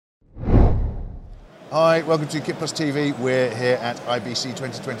Hi, welcome to Kit Plus TV. We're here at IBC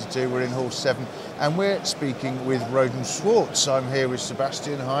 2022. We're in Hall 7 and we're speaking with Rohde Schwarz. I'm here with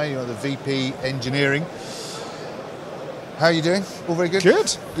Sebastian. Hi, you're the VP Engineering. How are you doing? All very good?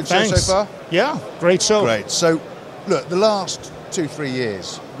 Good. Good Thanks. show so far? Yeah, great show. Great. So, look, the last 2-3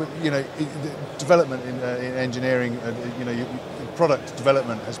 years, development in engineering, product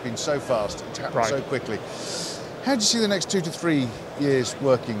development has been so fast. It's happened so quickly. How do you see the next 2 to 3 years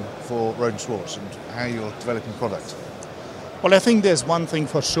working for Rohde Schwarz and how you're developing product? Well, I think there's one thing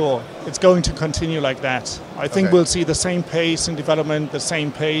for sure. It's going to continue like that. I think we'll see the same pace in development, the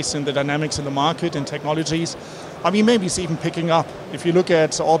same pace in the dynamics in the market and technologies. I mean, maybe it's even picking up. If you look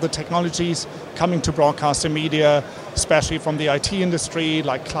at all the technologies coming to broadcast and media, especially from the IT industry,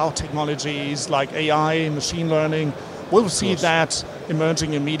 like cloud technologies, like AI, machine learning, we'll see that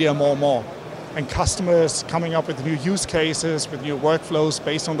emerging in media more and more. And customers coming up with new use cases, with new workflows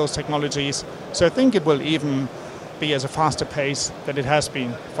based on those technologies. So I think it will even be at a faster pace than it has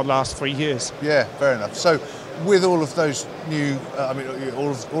been for the last 3 years. Yeah, fair enough. So with all of those new,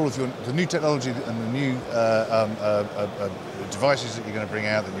 the new technology and the new devices that you're going to bring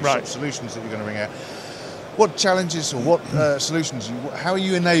out, the new solutions that you're going to bring out, what challenges or what solutions, how are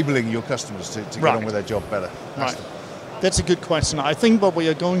you enabling your customers to get on with their job better? That's a good question. I think what we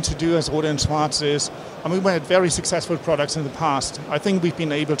are going to do as Rohde Schwarz is, we had very successful products in the past. I think we've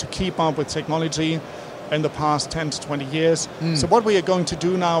been able to keep up with technology in the past 10 to 20 years. So what we are going to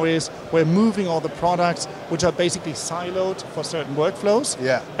do now is we're moving all the products which are basically siloed for certain workflows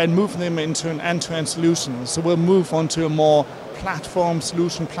and move them into an end-to-end solution. So we'll move on to a more platform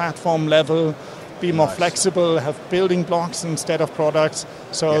level, be more flexible, have building blocks instead of products.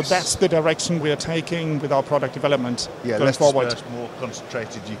 So that's the direction we are taking with our product development going forward. Less dispersed, more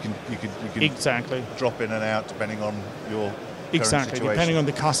concentrated. You can drop in and out depending on your current situation. Depending on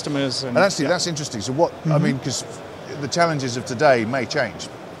the customers. And that's interesting. So what I mean, because the challenges of today may change.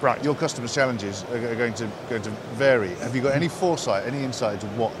 Right. Your customers' challenges are going to vary. Have you got any foresight, any insight into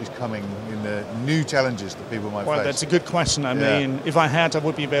what is coming in the new challenges that people might face? Well, that's a good question. I mean, if I had, I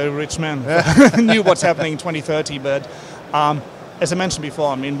would be a very rich man. I knew what's happening in 2030. But as I mentioned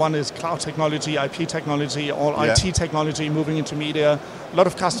before, one is cloud technology, IP technology, all IT technology moving into media. A lot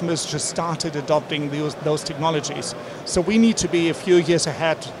of customers just started adopting those technologies. So we need to be a few years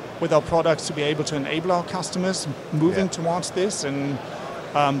ahead with our products to be able to enable our customers moving towards this and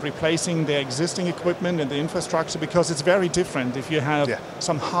replacing their existing equipment and the infrastructure, because it's very different. If you have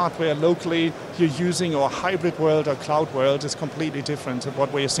some hardware locally you're using, or a hybrid world or cloud world, is completely different to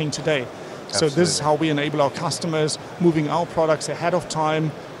what we are seeing today. So this is how we enable our customers, moving our products ahead of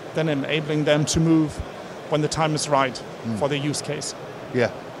time, then enabling them to move when the time is right for their use case.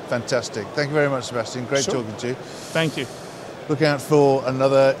 Yeah, fantastic. Thank you very much, Sebastian. Great talking to you. Thank you. Look out for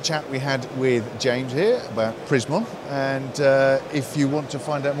another chat we had with James here about Prismon. And if you want to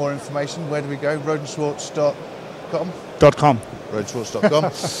find out more information, where do we go? RohdeSchwarz.com?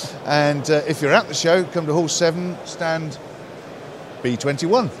 RohdeSchwarz.com. And if you're at the show, come to Hall 7, stand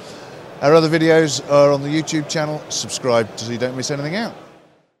B21. Our other videos are on the YouTube channel. Subscribe so you don't miss anything out.